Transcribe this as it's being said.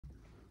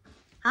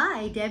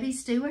Hi, Debbie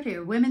Stewart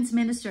here, Women's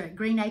Minister at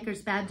Green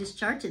Acres Baptist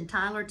Church in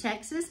Tyler,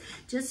 Texas.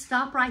 Just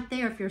stop right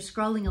there if you're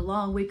scrolling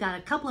along. We've got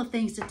a couple of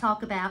things to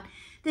talk about.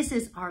 This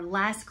is our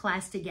last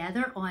class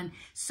together on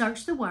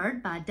Search the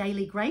Word by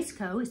Daily Grace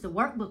Co. is the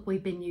workbook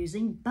we've been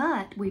using,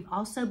 but we've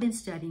also been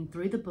studying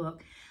through the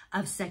book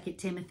of 2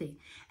 Timothy.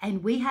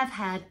 And we have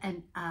had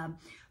a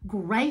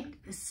great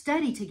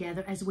study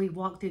together as we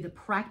walk through the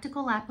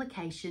practical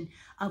application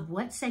of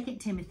what 2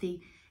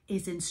 Timothy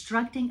is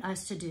instructing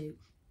us to do.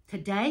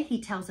 Today, he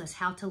tells us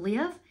how to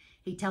live.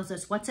 He tells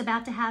us what's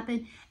about to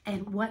happen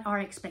and what our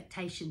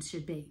expectations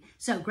should be.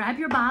 So grab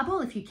your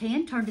Bible, if you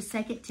can, turn to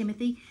 2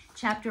 Timothy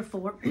chapter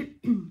 4.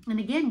 And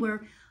again,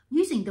 we're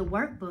using the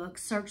workbook,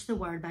 Search the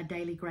Word by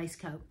Daily Grace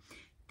Co.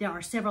 There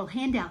are several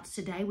handouts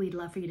today. We'd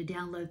love for you to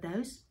download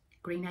those.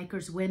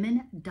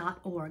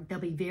 greenacreswomen.org. They'll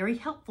be very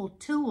helpful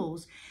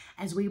tools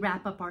as we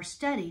wrap up our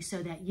study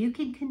so that you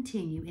can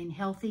continue in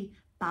healthy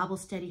Bible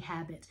study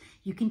habits.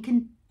 You can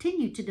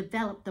continue to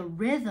develop the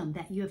rhythm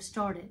that you have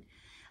started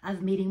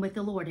of meeting with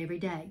the Lord every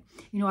day.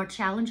 You know, our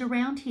challenge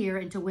around here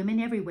and to women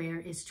everywhere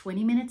is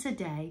 20 minutes a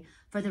day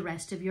for the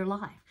rest of your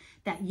life.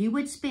 That you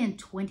would spend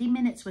 20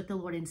 minutes with the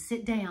Lord and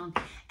sit down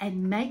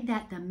and make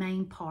that the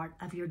main part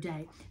of your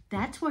day.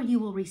 That's where you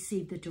will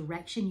receive the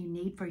direction you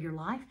need for your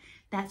life.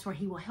 That's where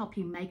He will help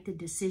you make the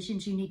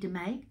decisions you need to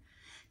make.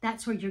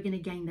 That's where you're going to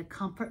gain the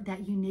comfort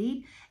that you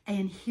need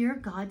and hear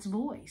God's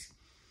voice.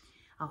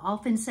 I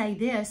often say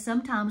this,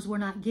 sometimes we're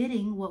not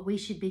getting what we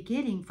should be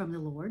getting from the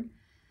Lord.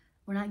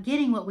 We're not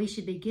getting what we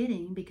should be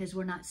getting because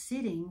we're not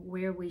sitting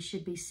where we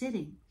should be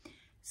sitting.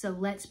 So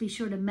let's be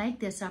sure to make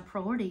this our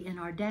priority in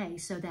our day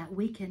so that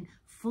we can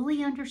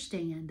fully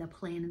understand the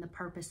plan and the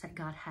purpose that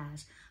God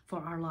has for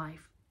our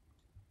life.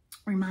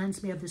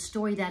 Reminds me of the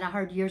story that I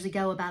heard years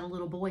ago about a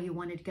little boy who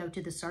wanted to go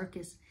to the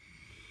circus.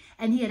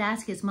 And he had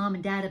asked his mom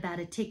and dad about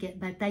a ticket,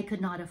 but they could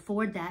not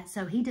afford that.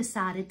 So he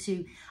decided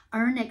to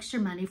earn extra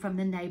money from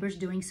the neighbors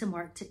doing some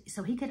work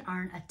so he could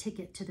earn a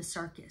ticket to the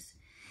circus.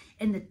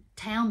 In the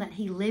town that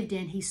he lived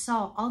in, he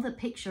saw all the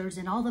pictures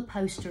and all the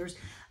posters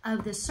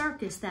of the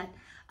circus that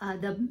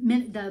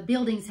the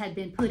buildings had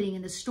been putting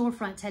and the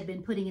storefronts had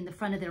been putting in the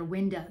front of their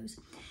windows.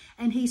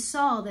 And he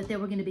saw that there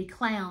were going to be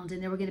clowns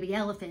and there were going to be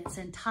elephants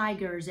and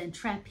tigers and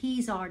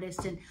trapeze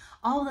artists and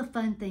all the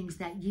fun things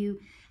that you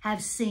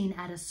have seen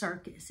at a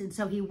circus. And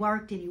so he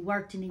worked and he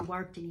worked and he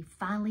worked and he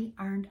finally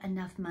earned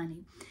enough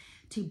money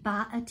to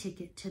buy a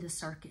ticket to the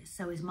circus.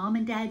 So his mom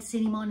and dad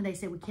sent him on and they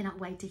said, we cannot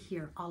wait to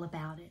hear all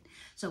about it.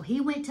 So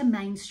he went to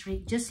Main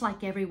Street just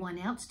like everyone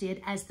else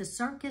did as the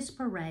circus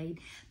parade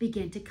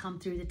began to come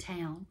through the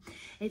town.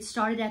 It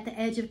started at the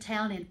edge of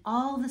town and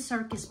all the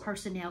circus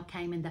personnel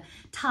came and the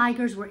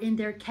tigers were in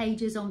their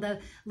cages on the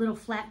little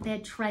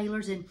flatbed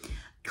trailers and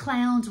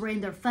clowns were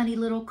in their funny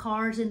little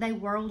cars and they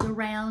whirled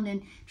around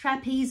and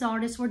trapeze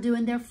artists were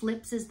doing their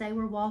flips as they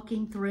were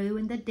walking through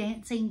and the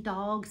dancing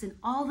dogs and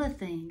all the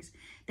things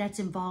that's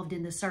involved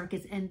in the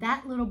circus. And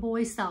that little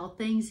boy saw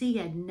things he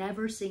had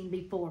never seen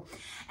before.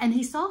 And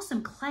he saw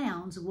some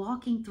clowns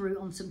walking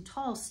through on some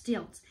tall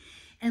stilts.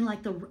 And like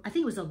I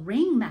think it was a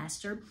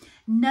ringmaster,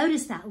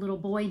 noticed that little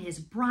boy and his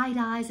bright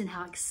eyes and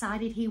how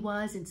excited he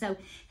was. And so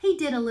he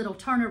did a little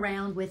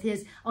turnaround with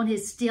on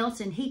his stilts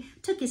and he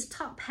took his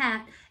top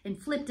hat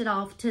and flipped it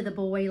off to the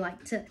boy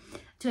like to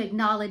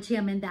acknowledge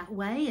him in that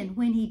way. And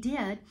when he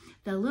did,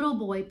 the little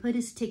boy put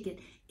his ticket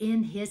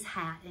in his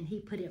hat and he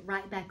put it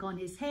right back on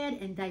his head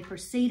and they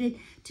proceeded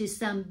to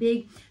some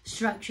big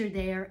structure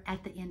there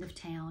at the end of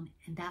town.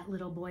 And that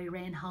little boy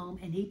ran home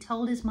and he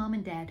told his mom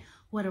and dad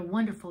what a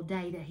wonderful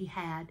day that he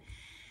had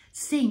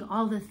seeing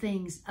all the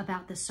things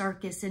about the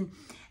circus.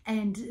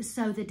 And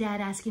so the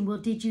dad asked him, well,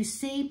 did you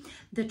see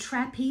the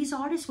trapeze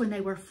artists when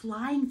they were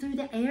flying through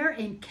the air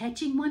and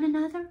catching one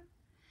another?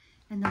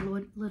 And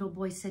the little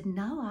boy said,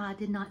 no, I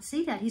did not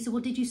see that. He said,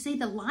 well, did you see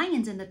the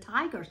lions and the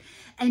tigers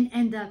and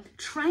the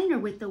trainer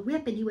with the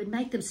whip and he would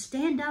make them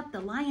stand up,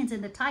 the lions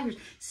and the tigers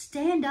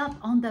stand up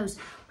on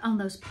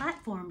those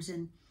platforms?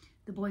 And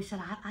the boy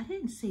said, I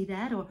didn't see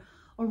that. Or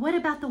what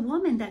about the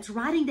woman that's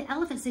riding the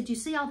elephants? Did you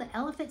see all the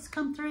elephants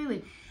come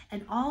through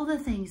and all the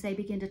things they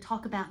began to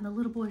talk about? And the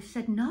little boy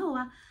said,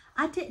 no,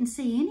 I didn't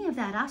see any of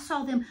that. I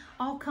saw them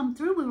all come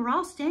through. We were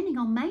all standing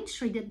on Main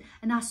Street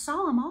and I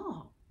saw them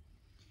all.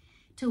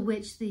 To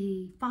which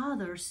the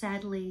father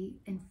sadly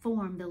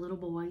informed the little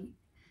boy,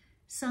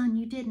 son,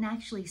 you didn't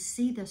actually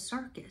see the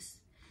circus.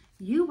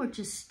 You were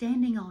just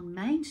standing on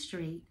Main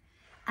Street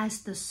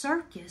as the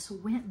circus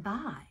went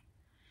by.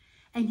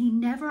 And he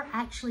never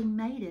actually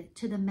made it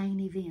to the main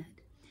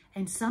event.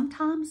 And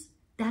sometimes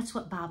that's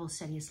what Bible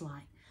study is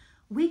like.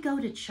 We go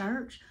to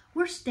church,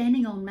 we're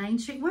standing on Main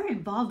Street, we're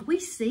involved, we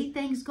see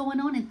things going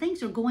on and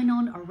things are going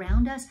on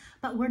around us,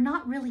 but we're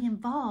not really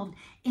involved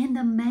in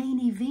the main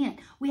event.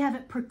 We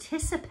haven't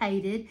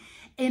participated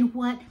in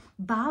what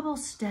Bible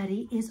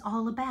study is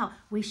all about.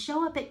 We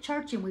show up at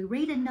church and we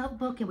read a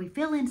notebook and we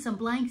fill in some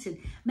blanks and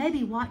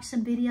maybe watch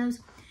some videos.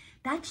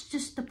 That's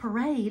just the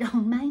parade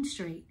on Main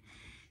Street.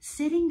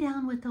 Sitting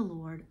down with the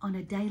Lord on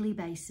a daily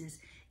basis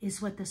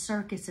is what the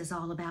circus is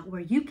all about,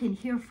 where you can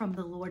hear from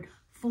the Lord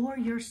for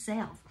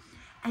yourself.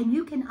 And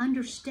you can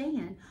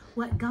understand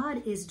what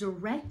God is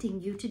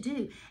directing you to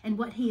do and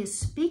what he is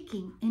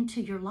speaking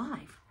into your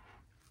life.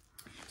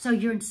 So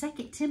you're in 2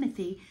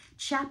 Timothy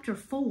chapter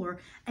 4,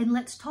 and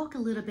let's talk a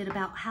little bit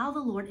about how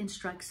the Lord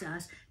instructs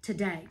us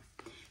today.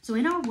 So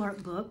in our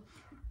workbook,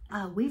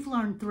 we've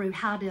learned through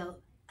how to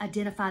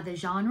identify the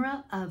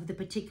genre of the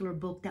particular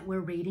book that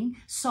we're reading.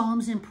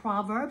 Psalms and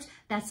Proverbs,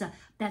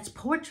 that's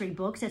poetry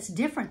books. That's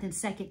different than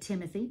 2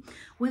 Timothy.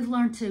 We've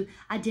learned to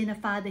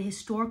identify the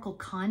historical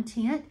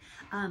content.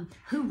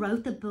 Who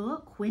wrote the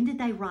book? When did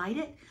they write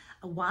it?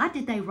 Why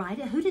did they write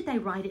it? Who did they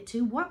write it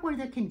to? What were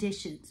the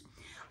conditions?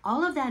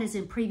 All of that is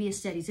in previous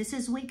studies. This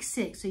is week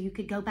 6, so you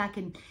could go back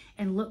and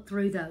look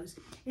through those.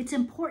 It's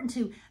important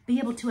to be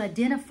able to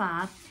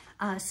identify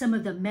some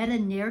of the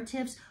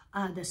meta-narratives,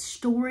 the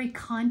story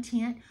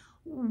content.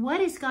 What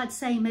is God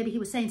saying? Maybe he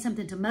was saying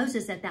something to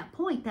Moses at that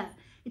point that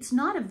it's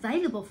not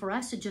available for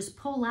us to just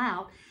pull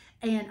out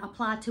and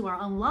apply to our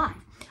own life.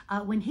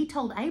 When he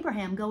told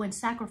Abraham, go and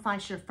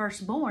sacrifice your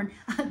firstborn,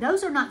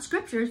 those are not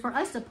scriptures for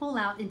us to pull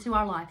out into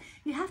our life.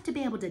 You have to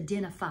be able to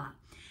identify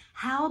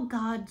how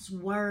God's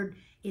word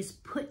is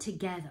put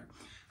together,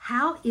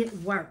 how it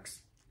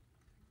works.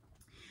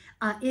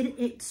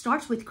 It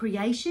starts with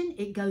creation,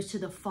 it goes to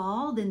the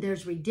fall, then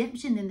there's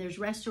redemption, then there's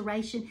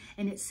restoration,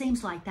 and it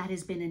seems like that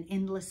has been an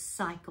endless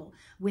cycle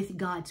with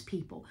God's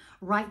people,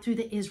 right through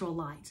the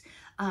Israelites.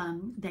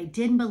 They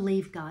didn't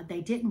believe God, they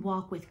didn't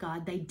walk with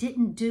God, they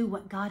didn't do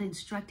what God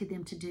instructed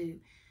them to do,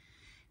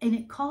 and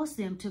it caused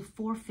them to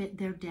forfeit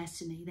their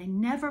destiny. They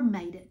never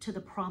made it to the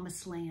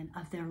promised land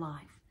of their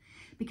life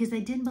because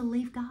they didn't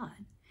believe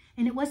God.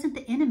 And it wasn't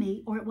the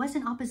enemy or it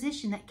wasn't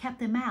opposition that kept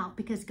them out,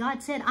 because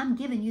God said, I'm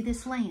giving you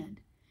this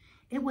land.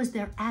 It was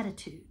their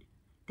attitude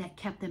that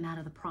kept them out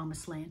of the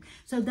promised land.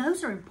 So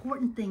those are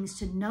important things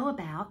to know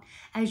about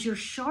as you're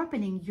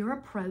sharpening your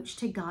approach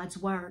to God's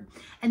word,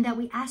 and that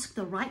we ask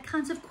the right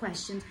kinds of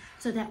questions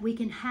so that we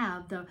can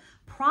have the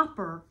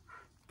proper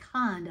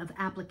kind of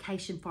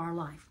application for our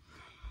life.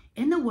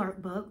 In the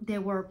workbook,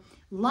 there were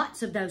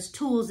lots of those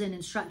tools and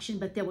instruction,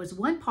 but there was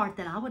one part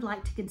that I would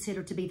like to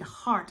consider to be the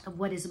heart of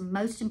what is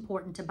most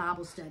important to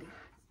Bible study.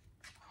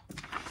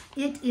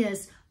 It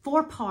is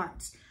 4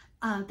 parts.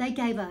 They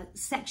gave a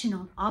section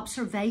on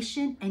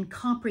observation and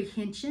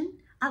comprehension.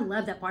 I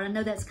love that part. I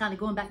know that's kind of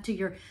going back to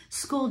your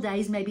school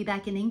days, maybe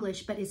back in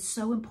English, but it's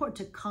so important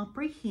to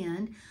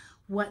comprehend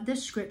what the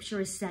scripture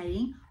is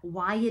saying,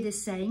 why it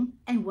is saying,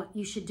 and what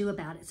you should do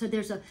about it. So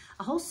there's a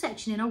whole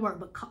section in our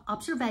workbook,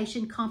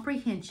 observation,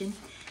 comprehension.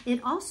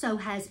 It also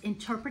has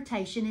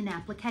interpretation and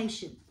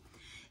application.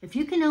 If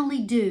you can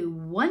only do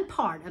one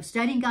part of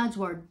studying God's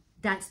word,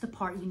 that's the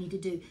part you need to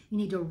do. You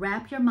need to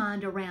wrap your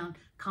mind around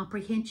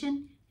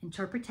comprehension,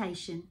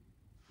 interpretation,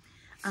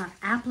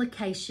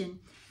 application,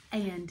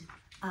 and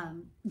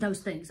those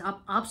things.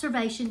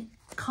 Observation,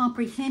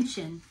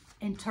 comprehension,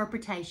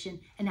 interpretation,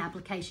 and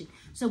application.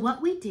 So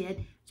what we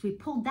did is we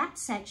pulled that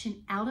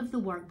section out of the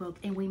workbook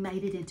and we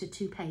made it into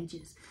 2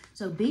 pages.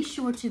 So be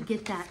sure to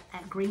get that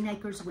at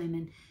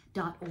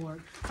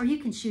greenacreswomen.org, or you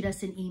can shoot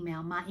us an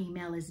email. My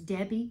email is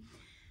Debbie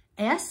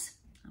S.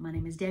 My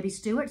name is Debbie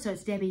Stewart, so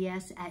it's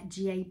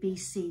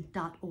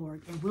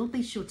debbies@gabc.org, and we'll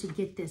be sure to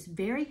get this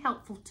very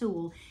helpful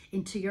tool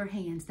into your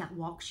hands that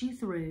walks you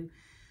through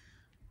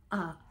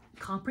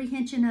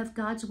comprehension of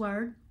God's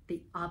word,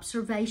 the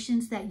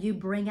observations that you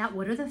bring out.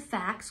 What are the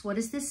facts? What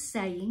is this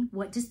saying?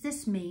 What does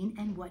this mean?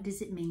 And what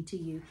does it mean to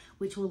you?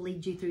 Which will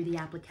lead you through the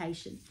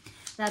application.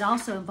 That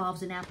also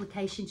involves an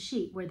application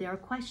sheet where there are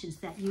questions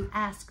that you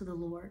ask the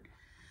Lord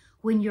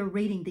when you're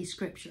reading these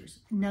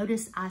scriptures.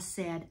 Notice I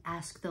said,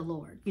 ask the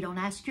Lord. You don't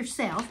ask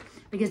yourself,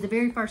 because the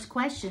very first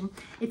question,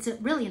 it's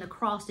really an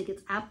acrostic.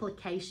 It's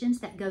applications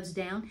that goes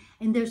down,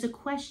 and there's a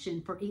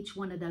question for each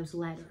one of those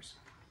letters.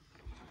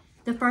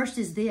 The first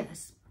is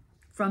this.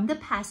 From the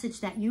passage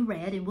that you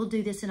read, and we'll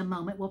do this in a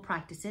moment, we'll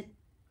practice it.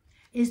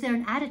 Is there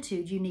an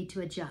attitude you need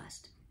to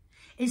adjust?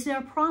 Is there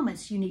a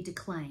promise you need to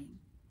claim?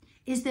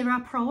 Is there a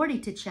priority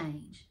to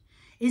change?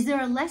 Is there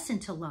a lesson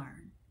to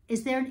learn?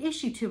 Is there an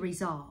issue to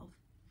resolve?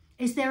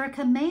 Is there a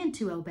command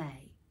to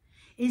obey?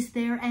 Is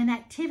there an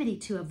activity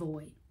to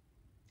avoid?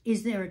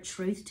 Is there a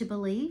truth to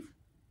believe?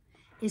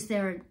 Is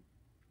there an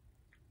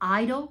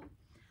idol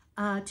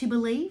to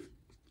believe?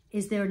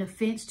 Is there an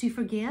offense to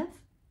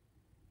forgive?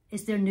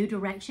 Is there new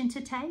direction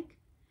to take?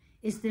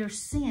 Is there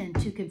sin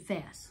to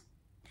confess?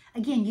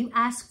 Again, you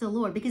ask the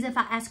Lord, because if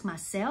I ask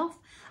myself,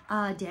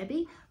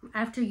 Debbie,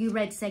 after you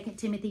read 2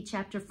 Timothy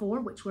chapter 4,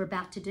 which we're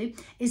about to do,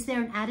 is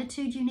there an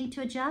attitude you need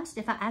to adjust?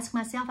 If I ask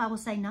myself, I will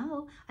say,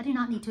 no, I do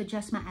not need to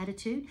adjust my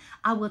attitude.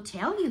 I will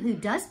tell you who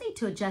does need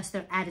to adjust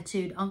their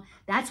attitude.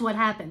 That's what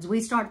happens.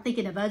 We start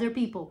thinking of other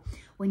people.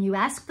 When you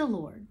ask the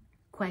Lord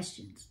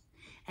questions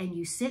and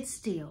you sit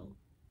still,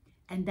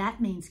 and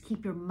that means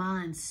keep your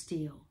mind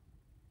still.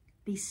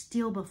 Be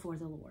still before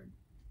the Lord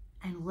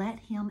and let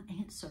him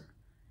answer.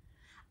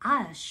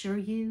 I assure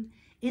you,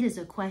 it is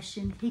a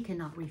question he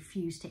cannot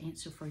refuse to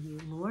answer for you.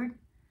 Lord,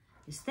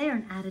 is there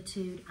an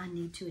attitude I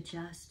need to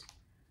adjust?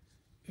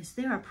 Is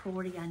there a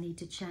priority I need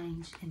to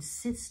change? And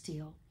sit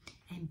still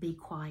and be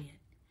quiet.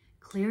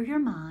 Clear your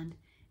mind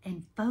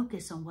and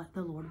focus on what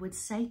the Lord would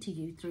say to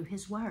you through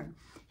his word.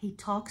 He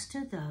talks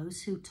to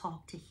those who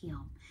talk to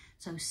him.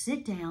 So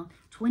sit down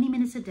 20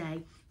 minutes a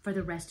day for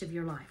the rest of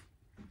your life.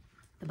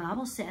 The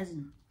Bible says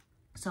in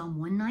Psalm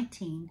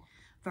 119,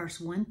 verse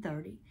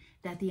 130,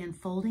 that the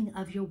unfolding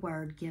of your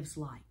word gives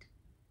light.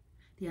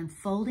 The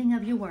unfolding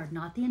of your word,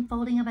 not the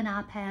unfolding of an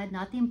iPad,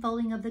 not the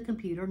unfolding of the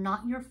computer,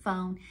 not your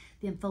phone,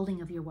 the unfolding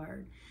of your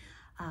word.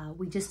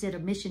 We just did a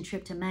mission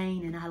trip to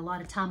Maine, and I had a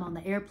lot of time on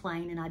the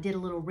airplane, and I did a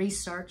little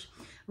research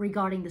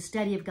regarding the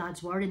study of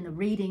God's word and the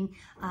reading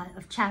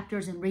of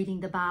chapters and reading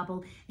the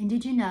Bible. And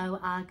did you know,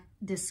 I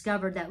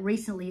discovered that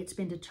recently it's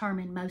been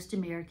determined most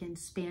Americans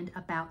spend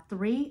about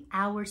 3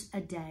 hours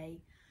a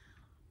day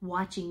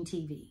watching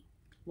TV,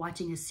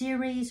 watching a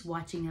series,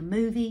 watching a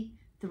movie,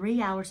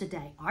 3 hours a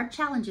day. Our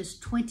challenge is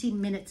 20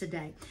 minutes a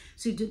day.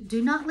 So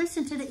do not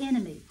listen to the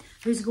enemy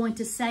who's going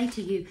to say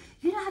to you,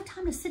 you don't have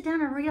time to sit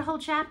down and read a whole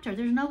chapter.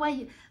 There's no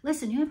way.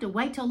 Listen, you have to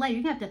wait till later.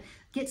 You're going to have to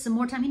get some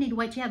more time. You need to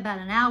wait. You have about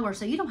an hour,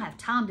 so you don't have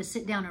time to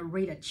sit down and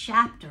read a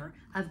chapter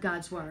of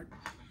God's word.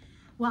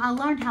 Well, I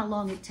learned how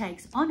long it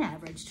takes on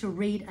average to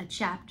read a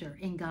chapter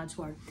in God's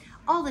word.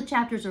 All the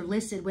chapters are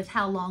listed with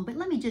how long, but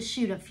let me just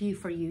shoot a few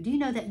for you. Do you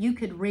know that you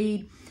could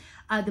read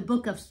the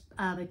book of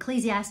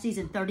Ecclesiastes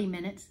in 30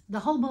 minutes, the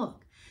whole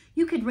book?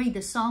 You could read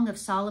the Song of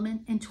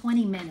Solomon in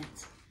 20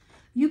 minutes.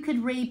 You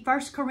could read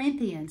 1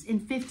 Corinthians in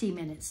 50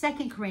 minutes,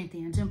 2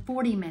 Corinthians in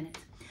 40 minutes.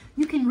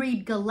 You can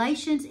read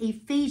Galatians,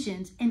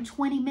 Ephesians in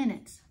 20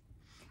 minutes.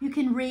 You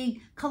can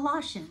read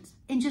Colossians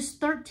in just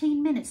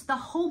 13 minutes, the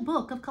whole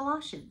book of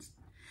Colossians.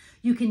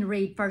 You can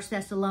read 1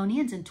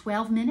 Thessalonians in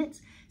 12 minutes,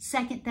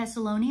 2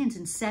 Thessalonians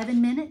in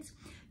 7 minutes.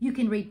 You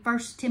can read 1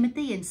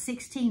 Timothy in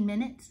 16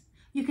 minutes.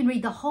 You can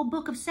read the whole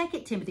book of 2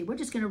 Timothy. We're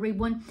just going to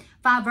read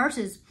 5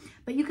 verses,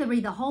 but you can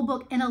read the whole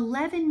book in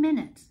 11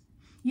 minutes.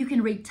 You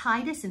can read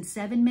Titus in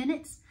 7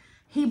 minutes,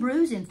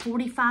 Hebrews in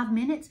 45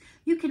 minutes.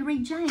 You can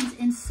read James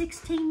in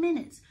 16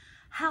 minutes.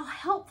 How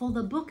helpful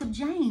the book of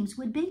James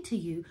would be to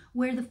you,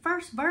 where the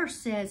first verse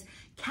says,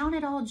 count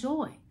it all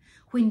joy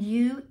when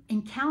you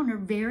encounter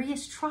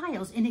various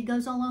trials. And it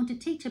goes along to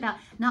teach about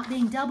not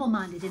being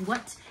double-minded and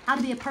how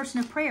to be a person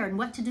of prayer and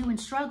what to do when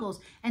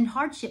struggles and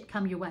hardship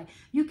come your way.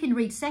 You can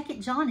read 2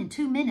 John in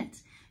 2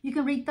 minutes. You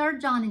can read 3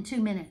 John in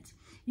 2 minutes.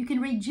 You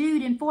can read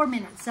Jude in 4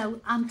 minutes. So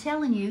I'm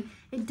telling you,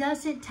 it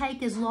doesn't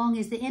take as long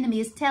as the enemy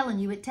is telling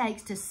you it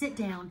takes to sit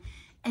down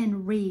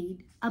and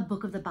read a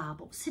book of the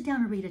Bible. Sit down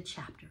and read a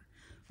chapter.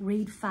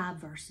 Read 5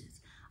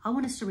 verses. I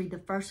want us to read the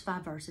first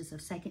 5 verses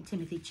of 2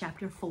 Timothy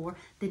chapter 4.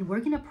 Then we're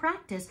going to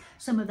practice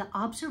some of the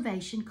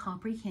observation,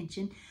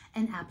 comprehension,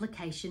 and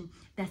application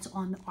that's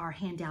on our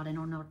handout and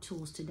on our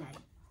tools today.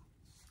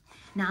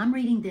 Now, I'm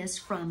reading this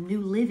from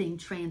New Living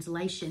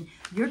Translation.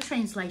 Your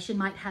translation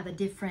might have a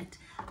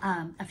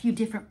few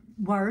different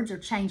words or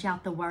change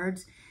out the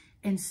words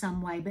in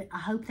some way, but I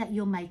hope that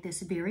you'll make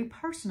this very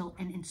personal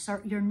and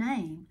insert your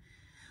name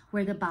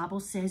where the Bible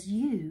says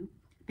you,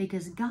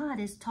 because God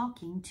is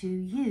talking to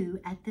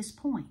you at this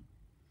point.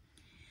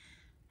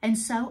 And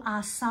so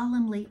I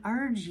solemnly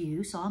urge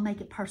you, so I'll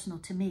make it personal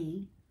to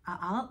me.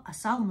 I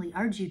solemnly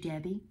urge you,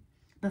 Debbie,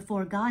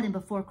 before God and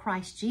before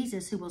Christ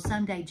Jesus, who will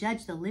someday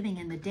judge the living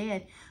and the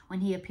dead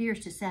when he appears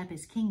to set up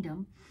his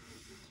kingdom,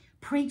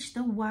 preach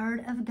the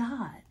word of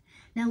God.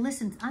 Now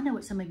listen, I know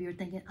what some of you are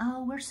thinking.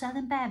 Oh, we're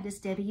Southern Baptists,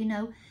 Debbie. You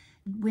know,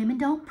 women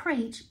don't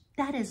preach.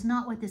 That is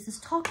not what this is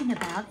talking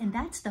about. And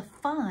that's the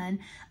fun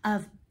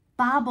of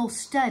Bible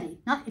study.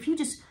 Not if you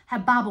just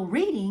have Bible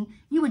reading,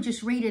 you would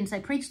just read it and say,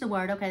 preach the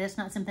word. Okay, that's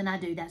not something I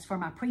do. That's for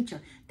my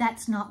preacher.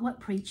 That's not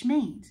what preach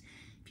means.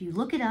 If you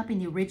look it up in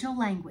the original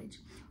language,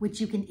 which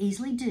you can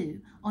easily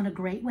do on a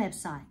great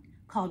website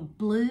called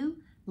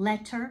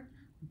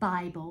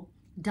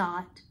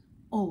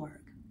blueletterbible.org.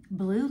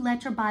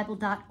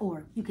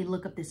 blueletterbible.org. You can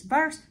look up this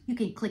verse. You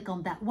can click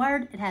on that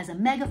word. It has a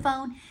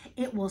megaphone.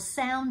 It will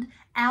sound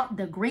out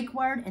the Greek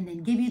word and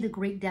then give you the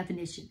Greek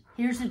definition.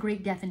 Here's the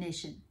Greek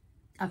definition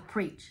of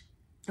preach,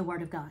 the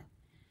word of God.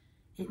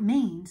 It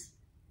means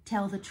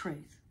tell the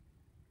truth.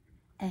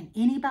 And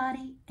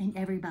anybody and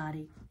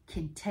everybody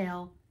can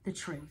tell the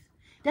truth.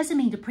 Doesn't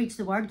mean to preach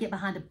the word, get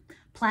behind a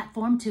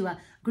platform to a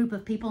group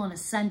of people on a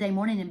Sunday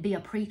morning and be a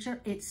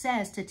preacher. It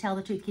says to tell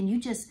the truth. Can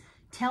you just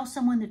tell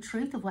someone the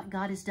truth of what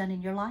God has done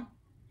in your life?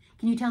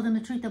 Can you tell them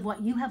the truth of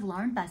what you have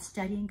learned by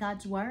studying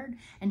God's word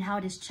and how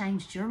it has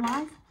changed your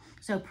life?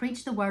 So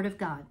preach the word of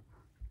God.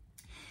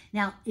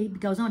 Now, it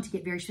goes on to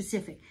get very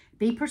specific.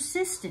 Be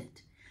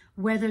persistent,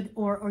 whether,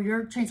 or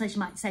your translation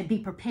might say, be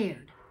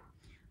prepared,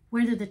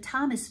 whether the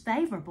time is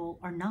favorable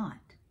or not.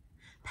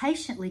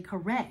 Patiently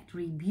correct,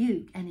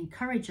 rebuke, and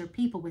encourage your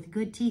people with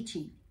good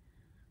teaching.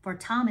 For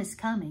time is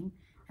coming,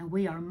 and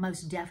we are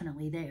most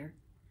definitely there,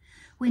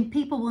 when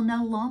people will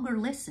no longer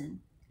listen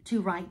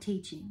to right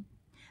teaching.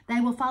 They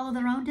will follow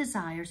their own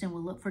desires and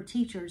will look for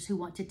teachers who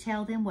want to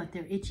tell them what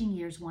their itching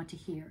ears want to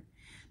hear.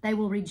 They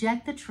will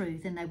reject the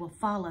truth and they will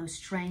follow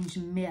strange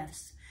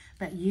myths.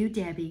 But you,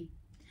 Debbie,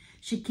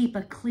 should keep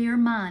a clear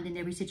mind in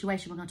every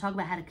situation. We're going to talk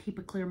about how to keep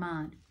a clear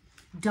mind.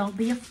 Don't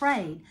be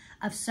afraid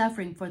of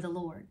suffering for the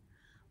Lord.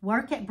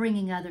 Work at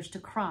bringing others to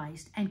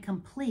Christ and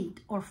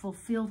complete or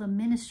fulfill the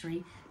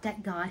ministry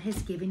that God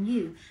has given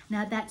you.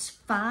 Now, that's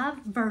 5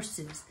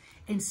 verses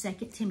in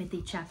 2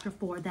 Timothy chapter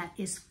 4 that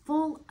is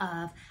full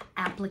of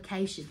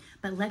application.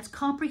 But let's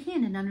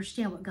comprehend and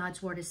understand what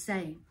God's word is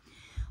saying.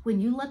 When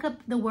you look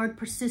up the word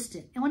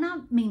persistent, and when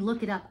I mean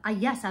look it up, I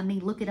mean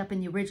look it up in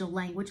the original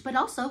language, but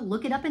also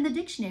look it up in the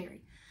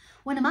dictionary.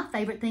 One of my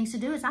favorite things to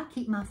do is I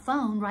keep my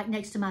phone right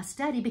next to my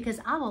study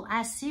because I will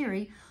ask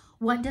Siri,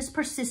 what does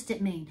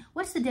persistent mean?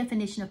 What's the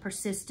definition of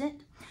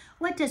persistent?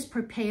 What does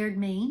prepared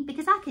mean?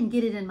 Because I can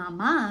get it in my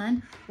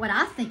mind, what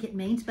I think it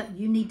means, but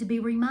you need to be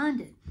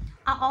reminded.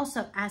 I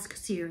also ask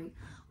Siri,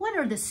 what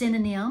are the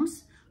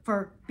synonyms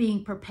for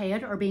being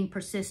prepared or being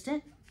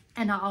persistent?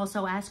 And I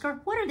also ask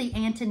her, what are the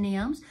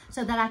antonyms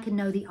so that I can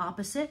know the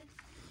opposite?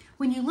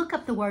 When you look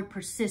up the word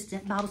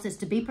persistent, the Bible says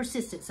to be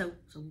persistent. So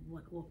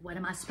what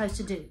am I supposed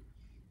to do?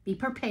 Be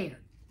prepared.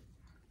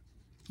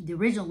 The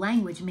original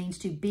language means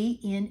to be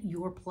in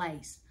your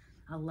place.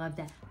 I love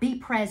that. Be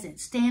present.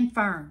 Stand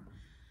firm.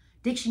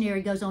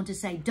 Dictionary goes on to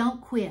say,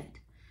 don't quit.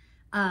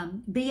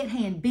 Be at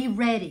hand. Be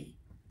ready.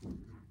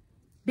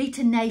 Be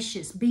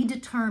tenacious. Be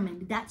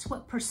determined. That's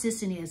what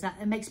persistent is.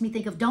 It makes me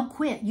think of don't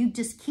quit. You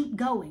just keep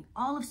going.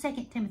 All of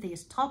 2 Timothy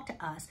has talked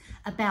to us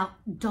about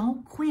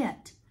don't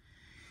quit.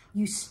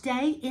 You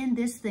stay in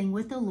this thing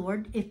with the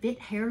Lord. If it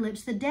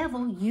hair-lips the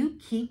devil, you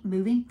keep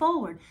moving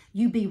forward.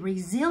 You be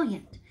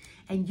resilient.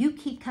 And you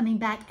keep coming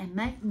back, and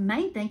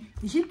main thing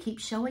is you keep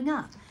showing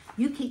up.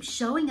 You keep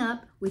showing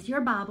up with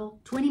your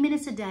Bible 20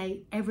 minutes a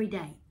day, every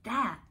day.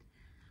 That,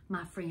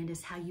 my friend,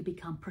 is how you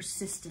become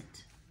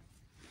persistent.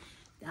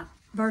 That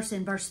verse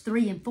in verse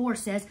 3 and 4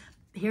 says,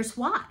 here's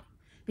why.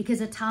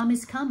 Because a time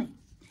is coming.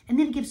 And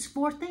then it gives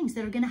 4 things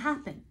that are going to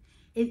happen.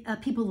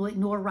 People will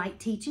ignore right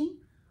teaching.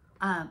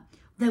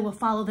 They will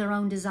follow their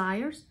own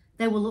desires.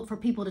 They will look for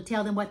people to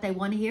tell them what they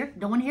want to hear.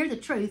 Don't want to hear the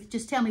truth.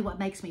 Just tell me what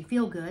makes me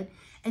feel good.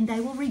 And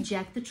they will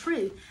reject the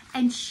truth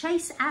and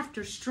chase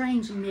after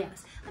strange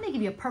myths. Let me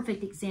give you a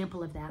perfect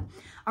example of that.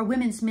 Our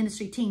women's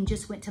ministry team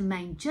just went to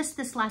Maine just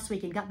this last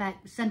week and got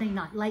back Sunday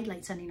night,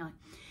 late Sunday night.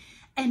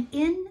 And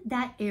in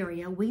that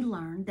area, we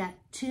learned that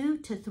 2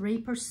 to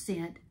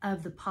 3%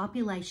 of the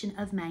population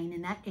of Maine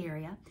in that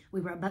area,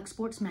 we were at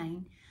Bucksports,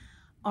 Maine,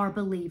 are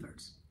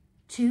believers.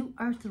 2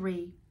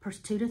 to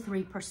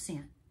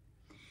 3%.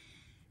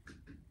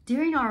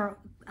 During our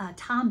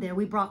time there,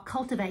 we brought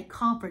Cultivate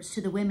Conference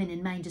to the women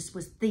in Maine. Just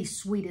was the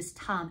sweetest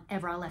time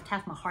ever. I left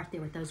half my heart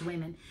there with those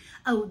women.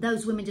 Oh,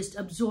 those women just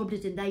absorbed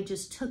it and they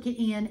just took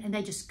it in and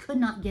they just could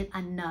not get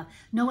enough.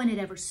 No one had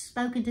ever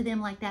spoken to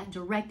them like that,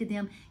 directed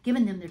them,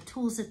 given them their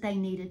tools that they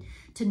needed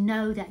to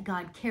know that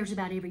God cares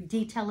about every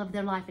detail of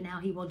their life and how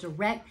he will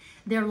direct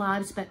their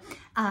lives. But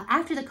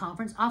after the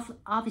conference,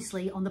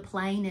 obviously on the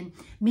plane and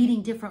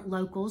meeting different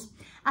locals,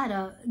 I had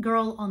a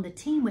girl on the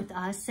team with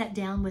us, sat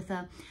down with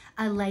a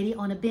lady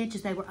on a bench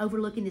as they were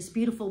overlooking this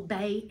beautiful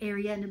bay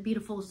area and a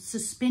beautiful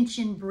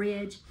suspension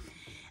bridge.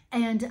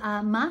 And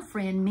my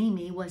friend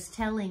Mimi was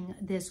telling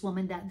this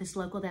woman, this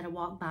local that had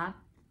walked by,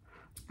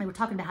 they were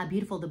talking about how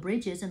beautiful the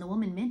bridge is, and the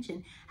woman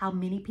mentioned how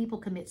many people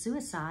commit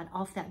suicide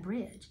off that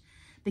bridge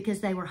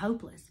because they were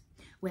hopeless.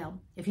 Well,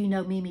 if you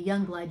know Mimi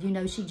Youngblood, you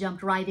know she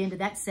jumped right into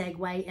that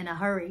segue in a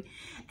hurry.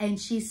 And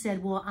she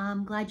said, well,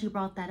 I'm glad you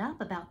brought that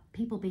up about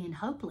people being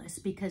hopeless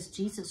because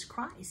Jesus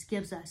Christ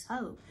gives us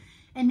hope.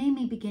 And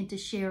Mimi began to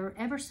share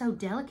ever so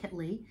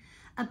delicately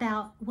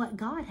about what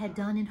God had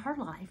done in her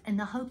life and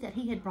the hope that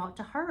he had brought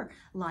to her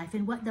life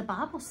and what the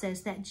Bible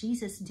says that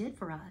Jesus did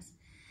for us.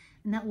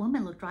 And that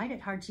woman looked right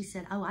at her and she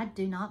said, oh, I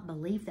do not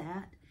believe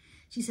that.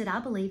 She said, I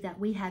believe that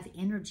we have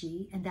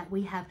energy and that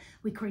we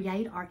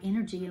create our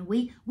energy and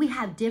we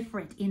have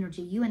different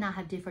energy. You and I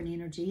have different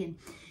energy. And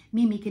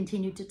Mimi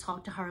continued to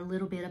talk to her a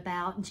little bit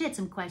about, and she had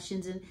some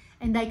questions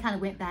and they kind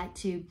of went back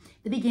to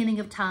the beginning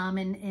of time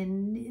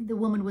and the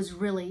woman was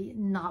really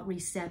not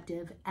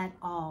receptive at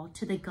all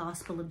to the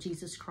gospel of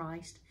Jesus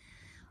Christ.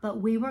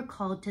 But we were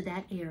called to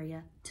that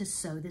area to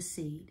sow the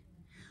seed.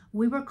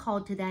 We were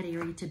called to that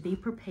area to be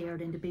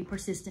prepared and to be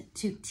persistent,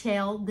 to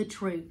tell the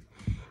truth.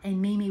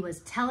 And Mimi was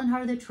telling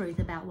her the truth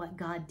about what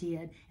God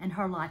did in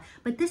her life.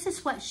 But this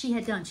is what she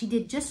had done. She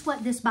did just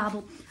what this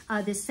Bible,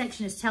 this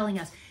section is telling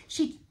us.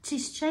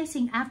 She's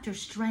chasing after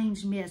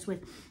strange myths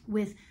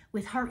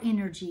with her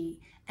energy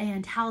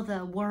and how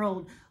the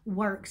world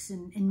works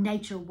and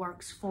nature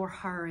works for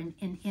her and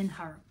in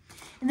her.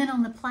 And then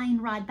on the plane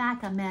ride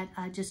back, I met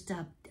just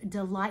a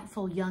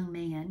delightful young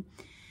man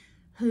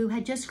who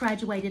had just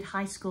graduated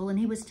high school, and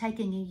he was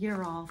taking a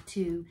year off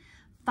to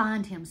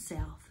find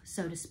himself,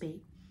 so to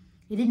speak.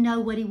 He didn't know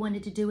what he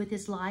wanted to do with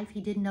his life.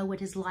 He didn't know what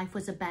his life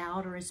was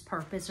about or his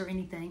purpose or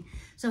anything.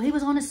 So he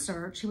was on a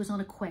search. He was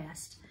on a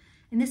quest.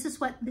 And this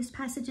is what this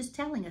passage is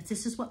telling us.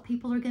 This is what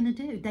people are going to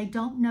do. They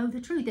don't know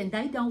the truth, and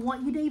they don't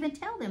want you to even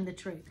tell them the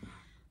truth.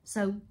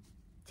 So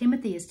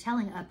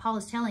Paul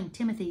is telling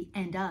Timothy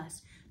and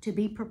us to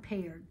be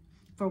prepared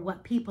for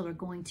what people are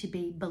going to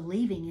be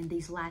believing in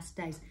these last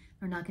days.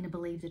 They're not going to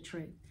believe the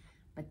truth.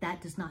 But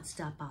that does not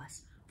stop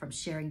us from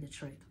sharing the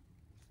truth.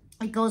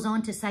 It goes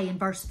on to say in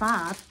verse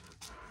 5,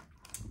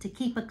 to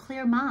keep a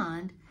clear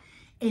mind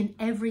in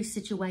every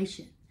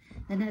situation.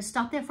 And now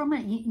stop there for a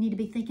minute. You need to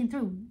be thinking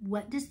through,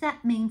 what does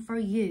that mean for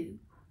you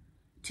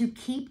to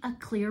keep a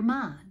clear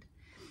mind?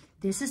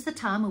 This is the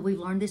time when we've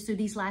learned this through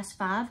these last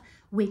 5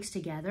 weeks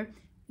together.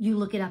 You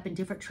look it up in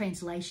different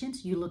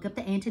translations. You look up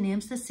the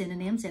antonyms, the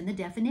synonyms, and the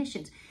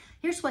definitions.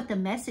 Here's what the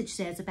Message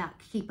says about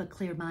keep a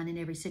clear mind in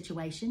every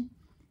situation.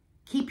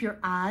 Keep your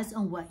eyes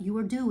on what you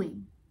are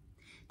doing.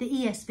 The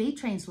ESV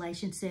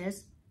translation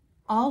says,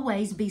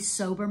 always be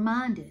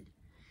sober-minded.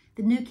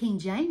 The New King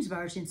James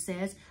Version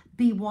says,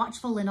 be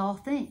watchful in all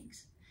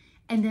things.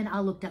 And then I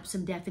looked up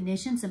some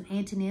definitions, some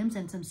antonyms,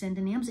 and some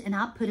synonyms, and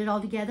I put it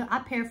all together. I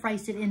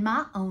paraphrased it in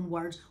my own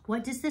words.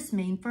 What does this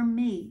mean for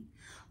me?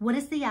 What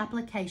is the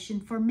application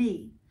for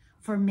me?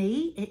 For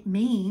me, it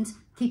means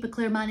keep a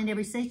clear mind in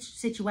every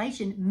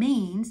situation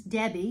means,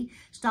 Debbie,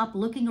 stop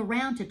looking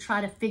around to try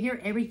to figure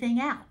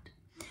everything out.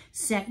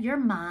 Set your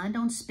mind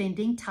on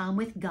spending time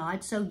with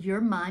God so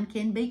your mind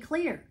can be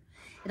clear.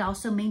 It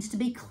also means to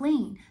be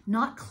clean,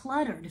 not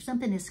cluttered. If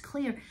something is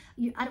clear,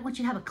 I don't want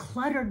you to have a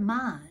cluttered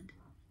mind.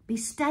 Be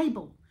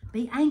stable,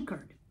 be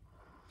anchored.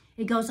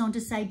 It goes on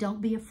to say,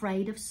 don't be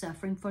afraid of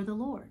suffering for the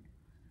Lord.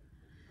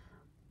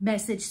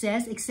 Message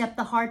says, accept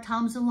the hard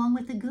times along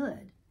with the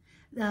good.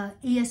 The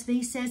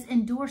ESV says,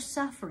 endure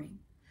suffering.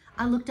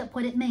 I looked up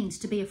what it means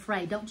to be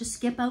afraid. Don't just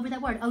skip over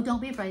that word. Oh,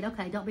 don't be afraid.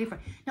 Okay, don't be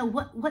afraid. No,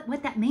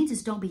 what that means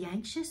is don't be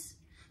anxious.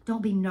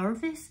 Don't be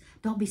nervous.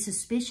 Don't be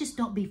suspicious.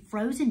 Don't be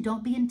frozen.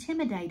 Don't be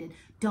intimidated.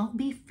 Don't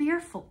be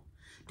fearful.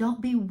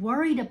 Don't be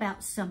worried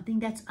about something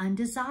that's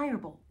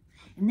undesirable.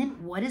 And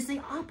then what is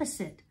the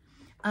opposite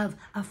of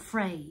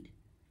afraid?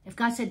 If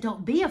God said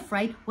don't be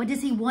afraid, what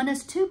does he want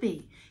us to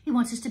be? He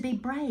wants us to be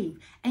brave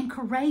and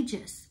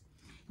courageous.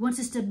 He wants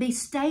us to be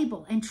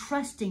stable and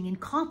trusting and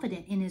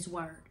confident in his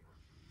word.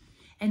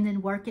 And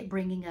then work at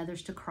bringing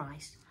others to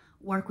Christ.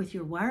 Work with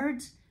your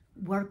words,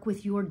 work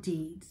with your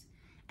deeds,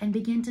 and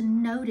begin to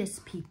notice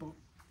people.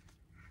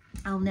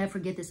 I'll never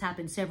forget, this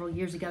happened several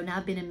years ago. Now,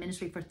 I've been in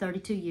ministry for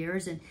 32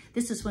 years, and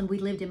this is when we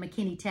lived in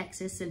McKinney,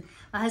 Texas, and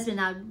my husband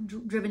and I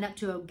driven up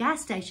to a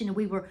gas station, and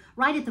we were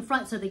right at the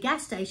front. So the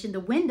gas station, the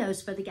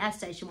windows for the gas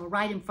station were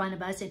right in front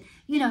of us, and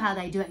you know how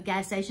they do at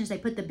gas stations. They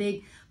put the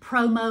big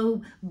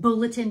promo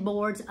bulletin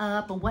boards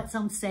up on what's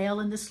on sale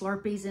and the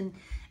Slurpees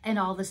and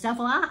all the stuff.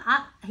 Well,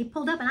 he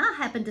pulled up, and I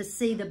happened to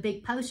see the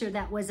big poster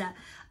that was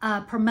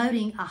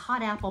promoting a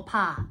hot apple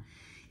pie.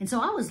 And so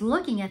I was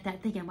looking at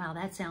that thinking, wow,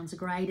 that sounds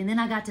great. And then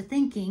I got to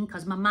thinking,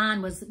 because my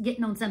mind was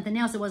getting on something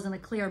else. It wasn't a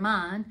clear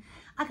mind.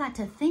 I got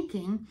to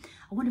thinking,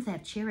 I wonder if they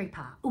have cherry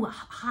pie. Oh, a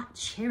hot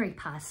cherry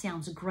pie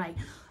sounds great.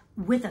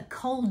 With a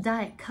cold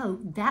Diet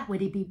Coke, that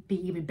would be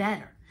even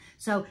better.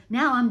 So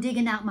now I'm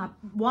digging out my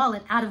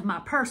wallet out of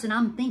my purse, and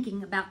I'm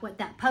thinking about what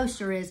that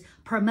poster is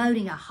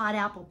promoting, a hot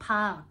apple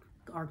pie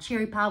or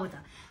cherry pie with a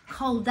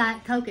cold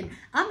Diet Coke, and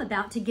I'm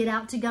about to get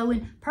out to go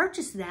and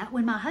purchase that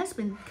when my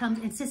husband comes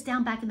and sits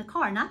down back in the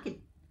car, and I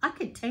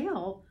could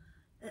tell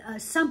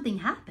something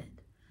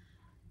happened.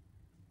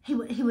 He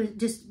was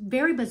just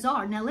very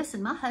bizarre. Now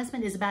listen, my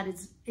husband is about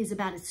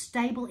as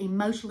stable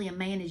emotionally a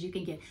man as you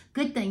can get.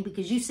 Good thing,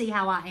 because you see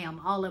how I am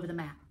all over the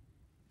map.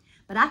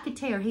 But I could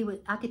tell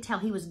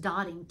he was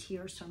dotting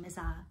tears from his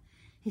eye.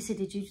 He said,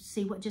 "Did you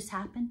see what just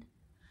happened?"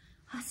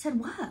 I said,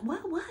 "What?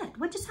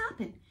 What just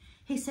happened?"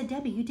 He said,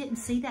 "Debbie, you didn't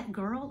see that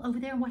girl over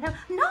there and what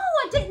happened?" "No,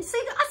 I didn't see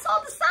that. I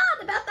saw the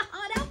sign about the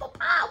hot apple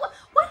pie.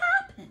 What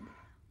happened?"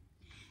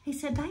 He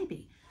said,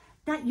 "Baby,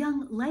 that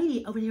young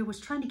lady over there was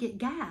trying to get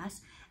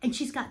gas, and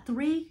she's got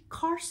 3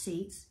 car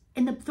seats,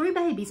 and the 3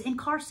 babies in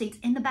car seats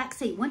in the back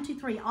seat, 1, 2,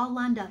 3, all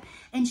lined up,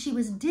 and she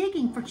was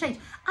digging for change."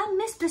 I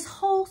missed this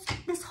whole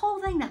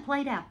thing that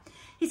played out.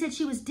 He said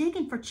she was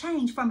digging for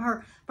change from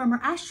her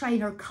ashtray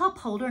and her cup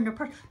holder and her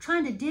purse,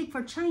 trying to dig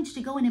for change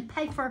to go in and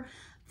pay for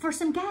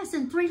some gas,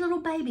 and 3 little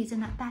babies in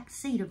that back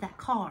seat of that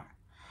car.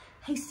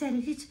 He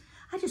said,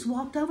 I just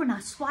walked over and I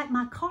swiped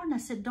my card and I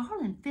said,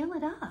 "Darling, fill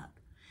it up."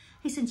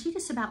 He said, she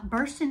just about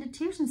burst into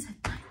tears and said,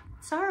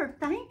 "Sir,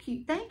 thank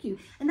you.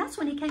 And that's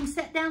when he came and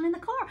sat down in the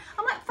car.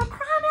 I'm like, for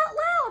crying out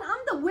loud,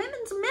 I'm the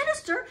women's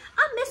minister.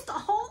 I missed the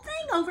whole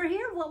thing over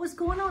here, what was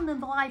going on in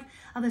the life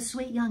of a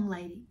sweet young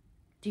lady.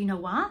 Do you know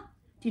why?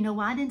 Do you know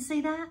why I didn't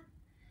see that?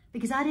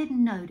 Because I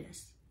didn't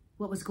notice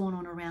what was going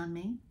on around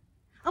me.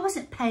 I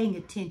wasn't paying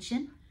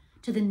attention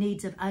to the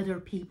needs of other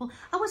people.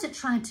 I wasn't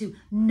trying to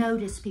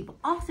notice people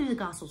all through the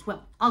Gospels,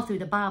 well, all through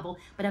the Bible,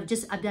 but I've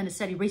done a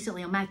study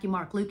recently on Matthew,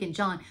 Mark, Luke, and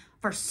John,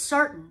 for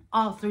certain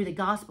all through the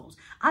Gospels.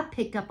 I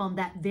picked up on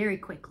that very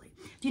quickly.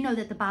 Do you know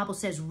that the Bible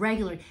says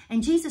regularly,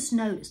 and Jesus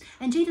noticed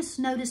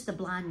the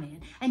blind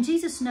man, and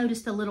Jesus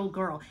noticed the little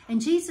girl,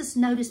 and Jesus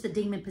noticed the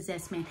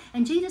demon-possessed man,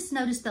 and Jesus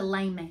noticed the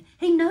lame man.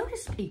 He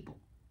noticed people.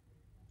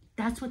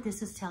 That's what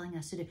this is telling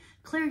us to do.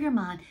 Clear your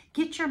mind.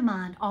 Get your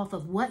mind off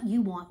of what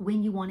you want,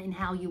 when you want it, and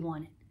how you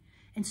want it.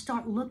 and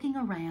start looking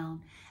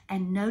around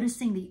and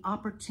noticing the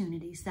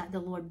opportunities that the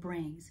Lord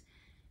brings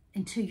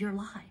into your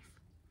life.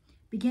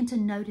 Begin to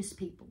notice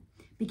people.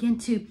 Begin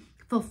to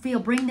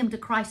bring them to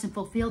Christ and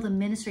fulfill the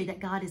ministry that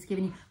God has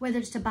given you, whether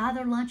it's to buy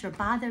their lunch or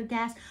buy their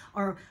gas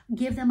or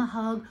give them a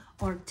hug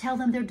or tell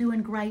them they're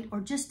doing great or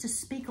just to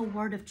speak a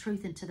word of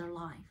truth into their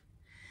life.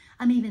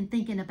 I'm even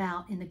thinking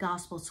about in the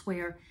Gospels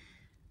where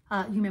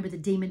you remember the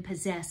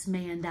demon-possessed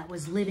man that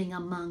was living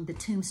among the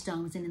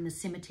tombstones and in the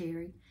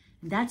cemetery.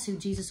 And that's who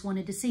Jesus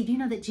wanted to see. Do you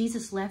know that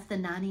Jesus left the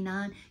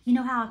 99? You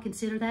know how I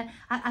consider that?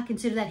 I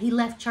consider that he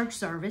left church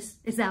service,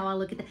 is how I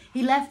look at that.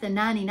 He left the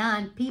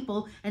 99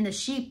 people and the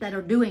sheep that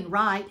are doing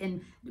right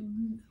and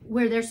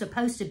where they're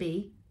supposed to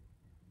be.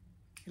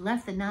 He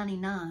left the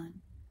 99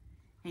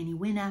 and he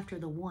went after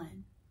the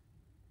one.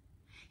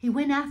 He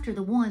went after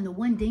the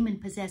one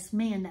demon-possessed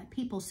man that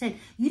people said,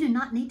 you do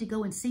not need to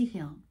go and see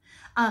him.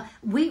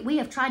 We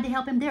have tried to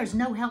help him. There's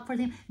no help for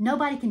him.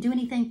 Nobody can do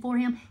anything for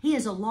him. He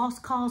is a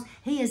lost cause.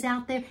 He is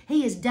out there.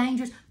 He is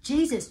dangerous.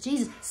 Jesus,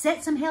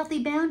 set some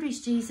healthy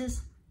boundaries,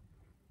 Jesus.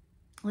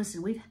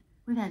 Listen, we've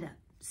had a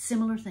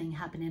similar thing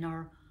happen in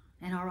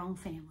our own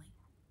family,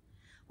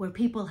 where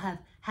people have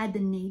had the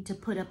need to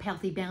put up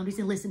healthy boundaries.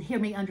 And listen, hear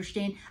me,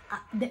 understand,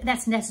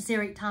 that's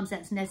necessary. At times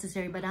that's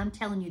necessary, but I'm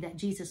telling you that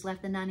Jesus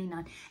left the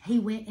 99. He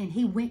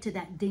went to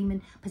that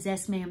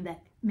demon-possessed man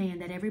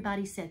that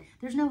everybody said,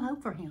 there's no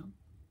hope for him.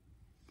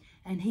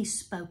 And he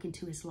spoke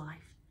into his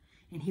life,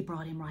 and he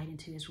brought him right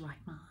into his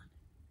right mind.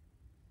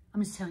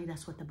 I'm just telling you,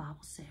 that's what the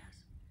Bible says.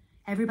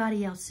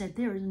 Everybody else said,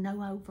 there is no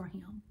hope for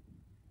him.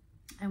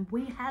 And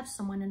we have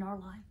someone in our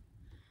life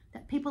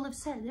that people have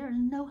said, there is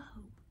no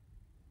hope.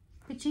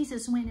 But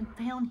Jesus went and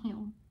found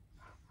him,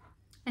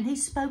 and he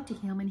spoke to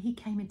him, and he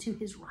came into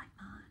his right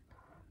mind.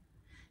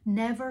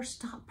 Never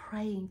stop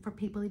praying for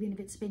people, even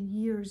if it's been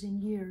years and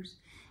years.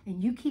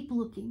 And you keep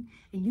looking,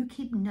 and you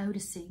keep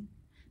noticing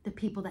the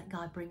people that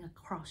God bring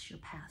across your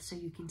path so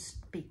you can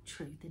speak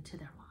truth into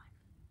their life.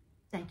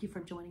 Thank you for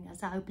joining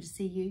us. I hope to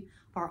see you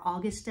for our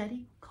August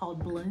study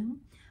called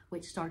Bloom,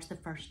 which starts the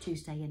first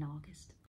Tuesday in August.